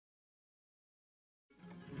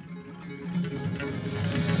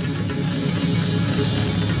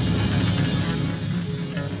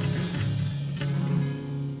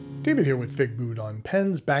David here with Figboot on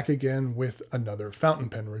Pens, back again with another fountain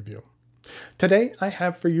pen review. Today I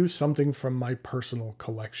have for you something from my personal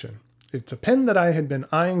collection. It's a pen that I had been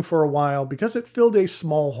eyeing for a while because it filled a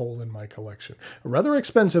small hole in my collection. A rather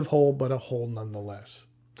expensive hole, but a hole nonetheless.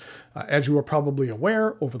 As you are probably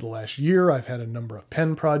aware, over the last year I've had a number of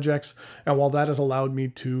pen projects, and while that has allowed me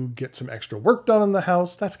to get some extra work done in the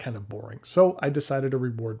house, that's kind of boring. So I decided to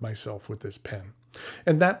reward myself with this pen.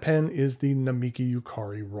 And that pen is the Namiki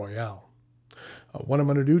Yukari Royale. What I'm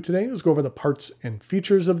going to do today is go over the parts and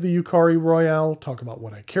features of the Yukari Royale, talk about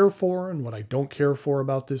what I care for and what I don't care for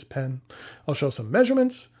about this pen. I'll show some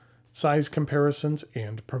measurements, size comparisons,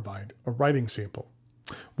 and provide a writing sample.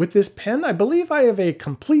 With this pen, I believe I have a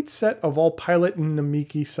complete set of all Pilot and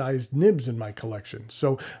Namiki sized nibs in my collection.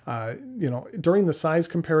 So, during the size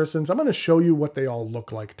comparisons, I'm going to show you what they all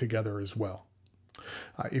look like together as well.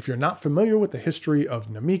 If you're not familiar with the history of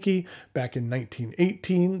Namiki, back in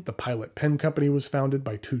 1918, the Pilot Pen Company was founded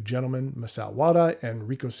by two gentlemen, Masao Wada and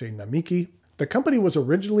Rikose Namiki. The company was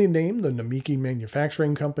originally named the Namiki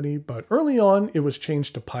Manufacturing Company, but early on it was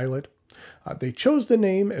changed to Pilot. They chose the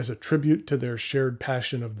name as a tribute to their shared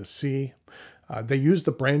passion of the sea. They used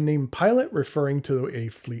the brand name Pilot, referring to a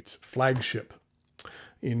fleet's flagship.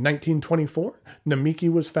 In 1924,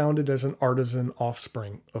 Namiki was founded as an artisan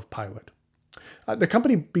offspring of Pilot. The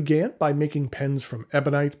company began by making pens from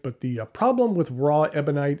ebonite, but the problem with raw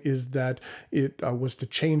ebonite is that it was to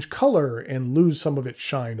change color and lose some of its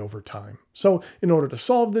shine over time. So in order to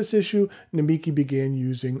solve this issue, Namiki began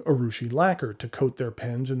using urushi lacquer to coat their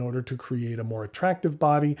pens in order to create a more attractive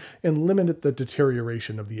body and limit the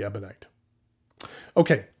deterioration of the ebonite.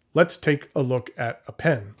 Okay, let's take a look at a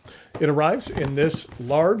pen. It arrives in this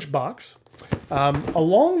large box.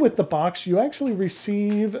 Along with the box, you actually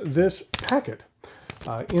receive this packet.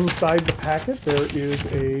 Inside the packet, there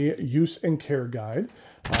is a use and care guide,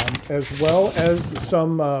 as well as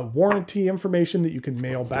some warranty information that you can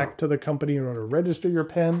mail back to the company in order to register your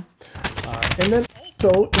pen. And then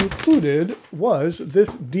also included was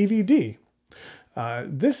this DVD.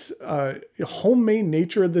 This homemade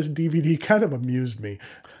nature of this DVD kind of amused me.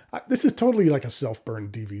 This is totally like a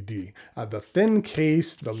self-burned DVD. The thin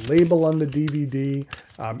case, the label on the DVD,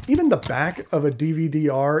 even the back of a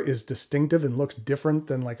DVD-R is distinctive and looks different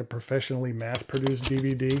than like a professionally mass-produced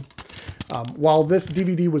DVD. While this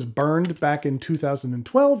DVD was burned back in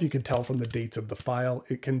 2012, you can tell from the dates of the file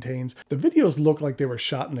it contains. The videos look like they were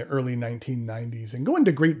shot in the early 1990s and go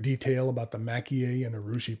into great detail about the makie and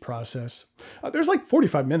urushi process. There's like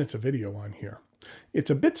 45 minutes of video on here. It's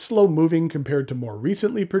a bit slow-moving compared to more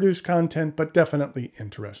recently produced content, but definitely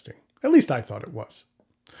interesting. At least I thought it was.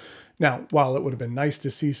 Now, while it would have been nice to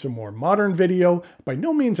see some more modern video, by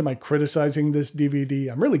no means am I criticizing this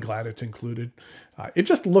DVD. I'm really glad it's included. It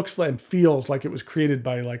just looks and feels like it was created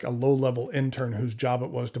by like a low-level intern whose job it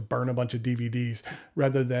was to burn a bunch of DVDs,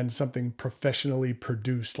 rather than something professionally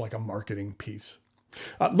produced like a marketing piece.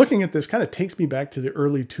 Looking at this kind of takes me back to the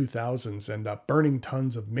early 2000s and burning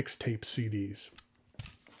tons of mixtape CDs.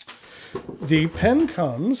 The pen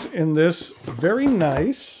comes in this very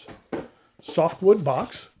nice softwood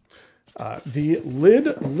box. The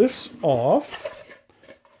lid lifts off,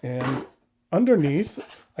 and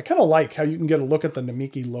underneath, I kind of like how you can get a look at the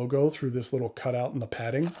Namiki logo through this little cutout in the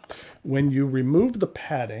padding. When you remove the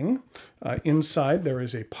padding, inside there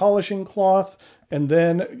is a polishing cloth, and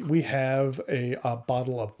then we have a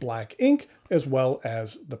bottle of black ink as well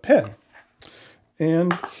as the pen.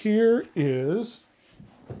 And here is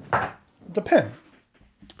the pen.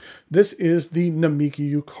 This is the Namiki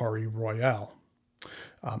Yukari Royale.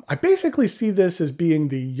 I basically see this as being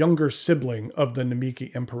the younger sibling of the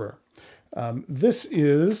Namiki Emperor. This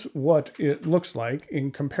is what it looks like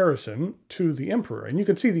in comparison to the Emperor. And you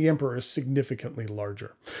can see the Emperor is significantly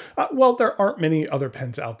larger. Well, there aren't many other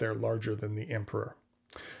pens out there larger than the Emperor.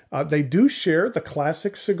 They do share the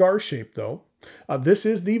classic cigar shape, though. This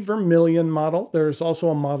is the vermilion model. There is also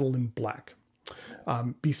a model in black.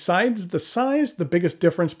 Besides the size, the biggest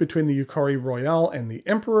difference between the Yukari Royale and the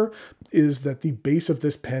Emperor is that the base of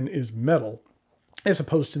this pen is metal, as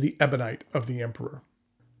opposed to the ebonite of the Emperor.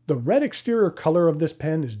 The red exterior color of this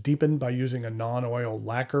pen is deepened by using a non-oil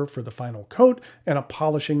lacquer for the final coat and a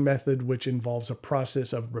polishing method which involves a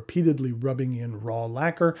process of repeatedly rubbing in raw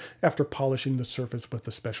lacquer after polishing the surface with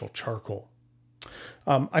a special charcoal.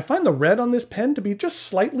 I find the red on this pen to be just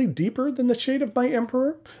slightly deeper than the shade of my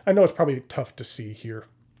Emperor. I know it's probably tough to see here.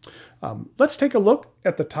 Let's take a look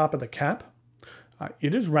at the top of the cap.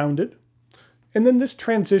 It is rounded, and then this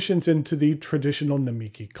transitions into the traditional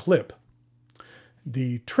Namiki clip.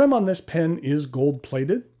 The trim on this pen is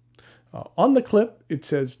gold-plated. On the clip, it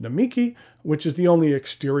says Namiki, which is the only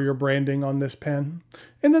exterior branding on this pen.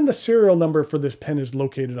 And then the serial number for this pen is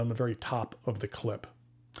located on the very top of the clip.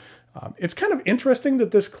 It's kind of interesting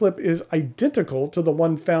that this clip is identical to the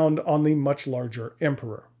one found on the much larger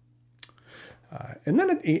Emperor. And then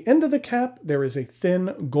at the end of the cap, there is a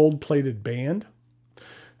thin gold-plated band.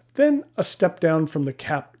 Then a step down from the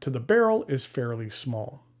cap to the barrel is fairly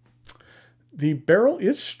small. The barrel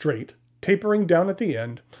is straight, tapering down at the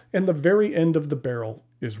end, and the very end of the barrel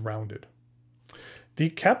is rounded. The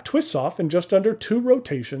cap twists off in just under 2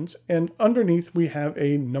 rotations, and underneath we have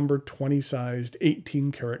a number 20 sized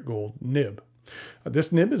 18 karat gold nib.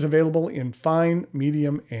 This nib is available in fine,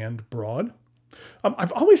 medium, and broad.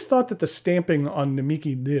 I've always thought that the stamping on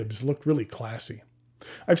Namiki nibs looked really classy.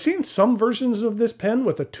 I've seen some versions of this pen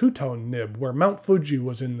with a two-tone nib where Mount Fuji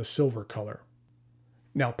was in the silver color.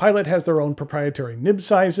 Now, Pilot has their own proprietary nib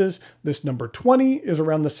sizes. This number 20 is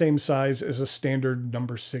around the same size as a standard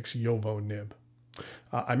number 6 Yovo nib.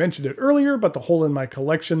 I mentioned it earlier, but the hole in my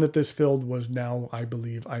collection that this filled was now I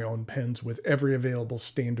believe I own pens with every available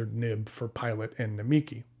standard nib for Pilot and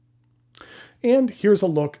Namiki. And here's a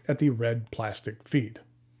look at the red plastic feed.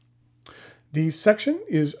 The section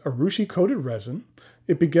is urushi-coated resin.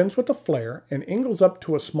 It begins with a flare and angles up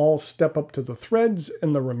to a small step up to the threads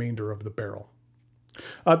and the remainder of the barrel.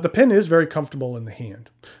 The pen is very comfortable in the hand.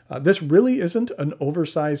 This really isn't an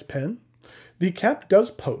oversized pen. The cap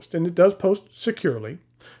does post, and it does post securely.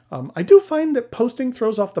 I do find that posting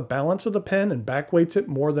throws off the balance of the pen and backweights it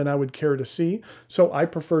more than I would care to see, so I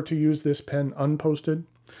prefer to use this pen unposted.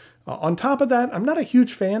 On top of that, I'm not a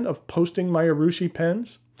huge fan of posting my urushi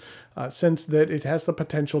pens, since that it has the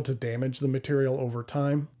potential to damage the material over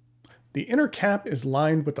time. The inner cap is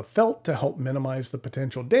lined with the felt to help minimize the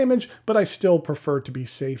potential damage, but I still prefer to be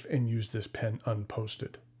safe and use this pen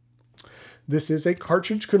unposted. This is a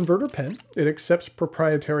cartridge converter pen. It accepts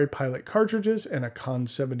proprietary Pilot cartridges and a Con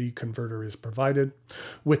 70 converter is provided.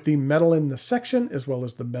 With the metal in the section, as well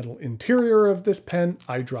as the metal interior of this pen,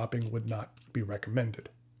 eyedropping would not be recommended.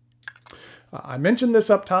 I mentioned this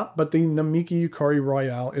up top, but the Namiki Yukari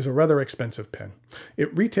Royale is a rather expensive pen.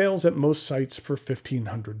 It retails at most sites for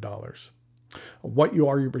 $1,500. What you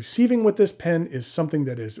are receiving with this pen is something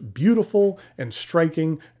that is beautiful and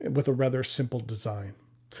striking with a rather simple design.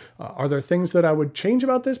 Are there things that I would change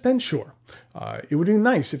about this pen? Sure. It would be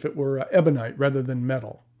nice if it were ebonite rather than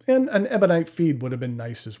metal, and an ebonite feed would have been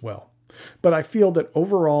nice as well. But I feel that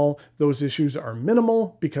overall, those issues are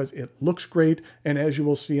minimal because it looks great, and as you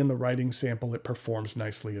will see in the writing sample, it performs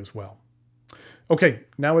nicely as well. Okay,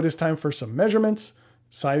 now it is time for some measurements,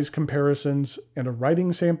 size comparisons, and a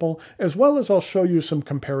writing sample, as well as I'll show you some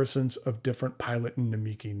comparisons of different Pilot and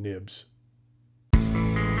Namiki nibs.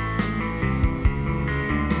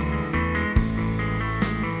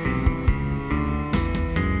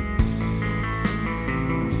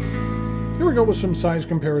 Here we go with some size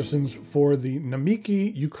comparisons for the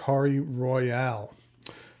Namiki Yukari Royale.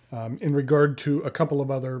 In regard to a couple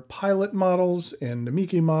of other Pilot models and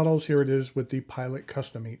Namiki models, here it is with the Pilot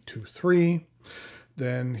Custom 823.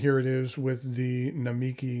 Then here it is with the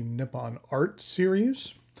Namiki Nippon Art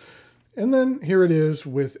series. And then here it is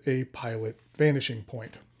with a Pilot Vanishing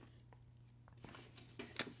Point.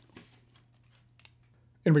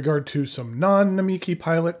 In regard to some non-Namiki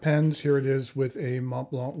Pilot pens, here it is with a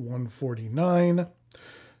Mont Blanc 149.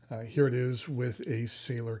 Here it is with a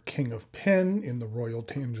Sailor King of Pen in the Royal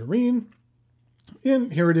Tangerine.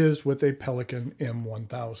 And here it is with a Pelikan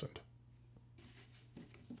M1000.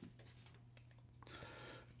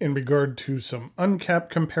 In regard to some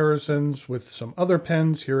uncapped comparisons with some other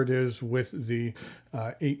pens, here it is with the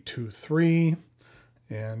 823.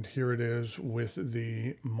 And here it is with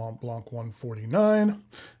the Mont Blanc 149.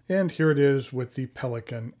 And here it is with the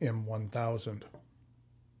Pelikan M1000.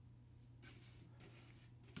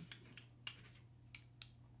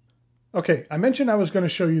 Okay, I mentioned I was going to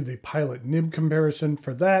show you the Pilot nib comparison.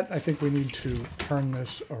 For that, I think we need to turn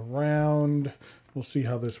this around. We'll see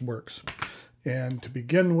how this works. And to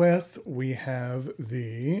begin with, we have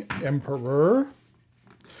the Emperor,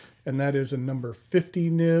 and that is a number 50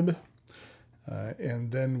 nib.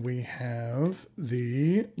 And then we have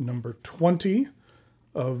the number 20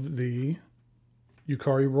 of the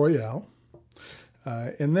Yukari Royale.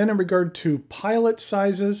 And then in regard to Pilot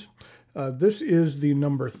sizes, this is the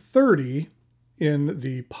number 30 in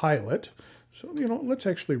the Pilot. So, let's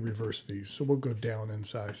actually reverse these. So we'll go down in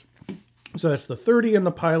size. So that's the 30 in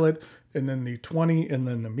the Pilot, and then the 20 in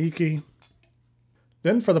the Namiki.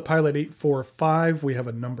 Then for the Pilot 845, we have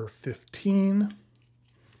a number 15.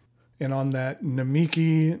 And on that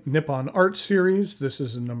Namiki Nippon Art series, this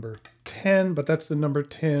is a number 10. pen, but that's the number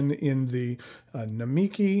 10 in the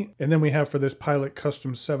Namiki. And then we have for this Pilot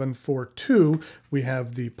Custom 742, we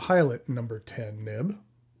have the Pilot number 10 nib.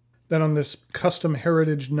 Then on this Custom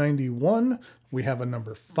Heritage 91, we have a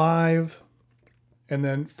number 5. And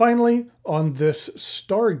then finally, on this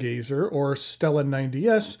Stargazer or Stella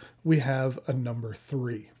 90S, we have a number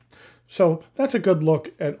 3. So that's a good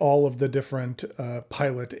look at all of the different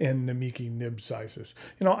Pilot and Namiki nib sizes.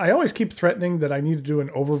 You know, I always keep threatening that I need to do an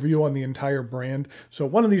overview on the entire brand. So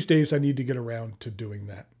one of these days I need to get around to doing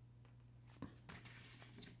that.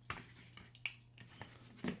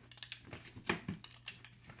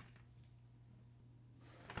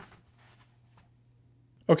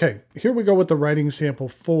 Okay, here we go with the writing sample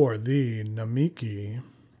for the Namiki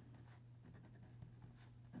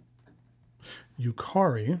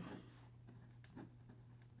Yukari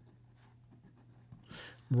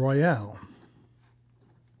Royale.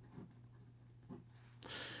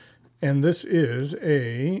 And this is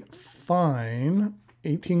a fine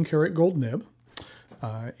 18 karat gold nib.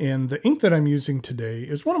 And the ink that I'm using today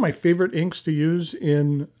is one of my favorite inks to use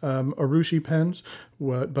in urushi pens,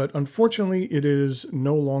 but unfortunately it is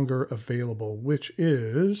no longer available, which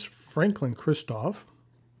is Franklin Christoph.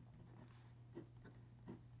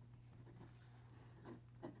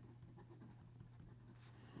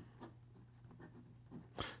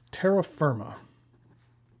 Terra Firma.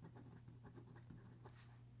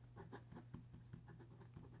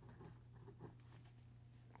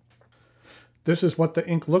 This is what the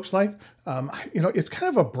ink looks like. You know, it's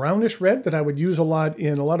kind of a brownish red that I would use a lot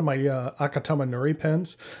in a lot of my Akatama Nuri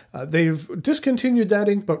pens. They've discontinued that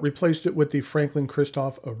ink, but replaced it with the Franklin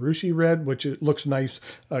Christoph Urushi red, which it looks nice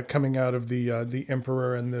coming out of the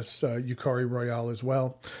Emperor and this Yukari Royale as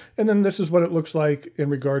well. And then this is what it looks like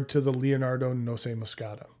in regard to the Leonardo Noce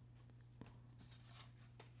Moscata.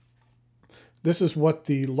 This is what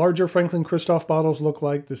the larger Franklin Christoph bottles look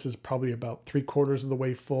like. This is probably about 3/4 of the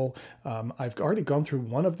way full. I've already gone through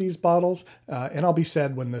one of these bottles, and I'll be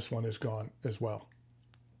sad when this one is gone as well.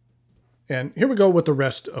 And here we go with the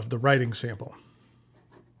rest of the writing sample.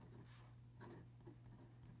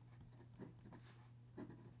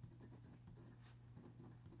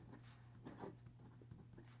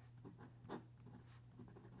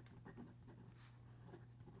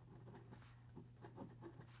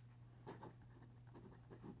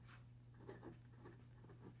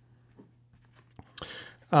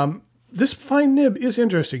 This fine nib is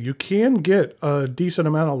interesting. You can get a decent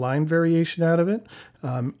amount of line variation out of it.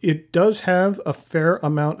 It does have a fair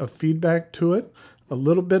amount of feedback to it, a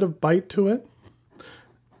little bit of bite to it.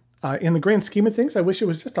 In the grand scheme of things, I wish it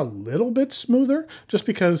was just a little bit smoother, just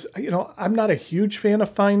because, you know, I'm not a huge fan of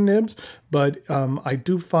fine nibs, but I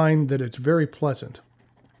do find that it's very pleasant.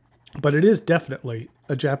 But it is definitely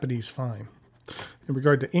a Japanese fine. In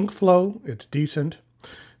regard to ink flow, it's decent.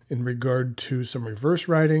 In regard to some reverse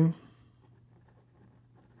writing,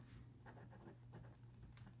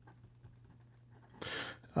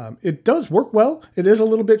 it does work well. It is a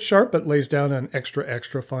little bit sharp, but lays down an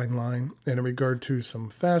extra fine line. And in regard to some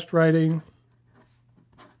fast writing,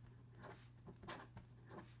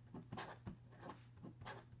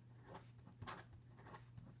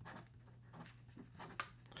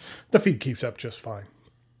 the feed keeps up just fine.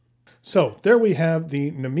 So there we have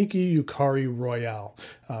the Namiki Yukari Royale.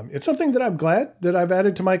 It's something that I'm glad that I've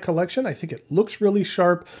added to my collection. I think it looks really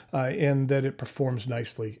sharp and that it performs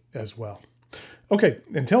nicely as well. Okay,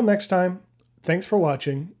 until next time, thanks for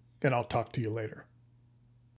watching, and I'll talk to you later.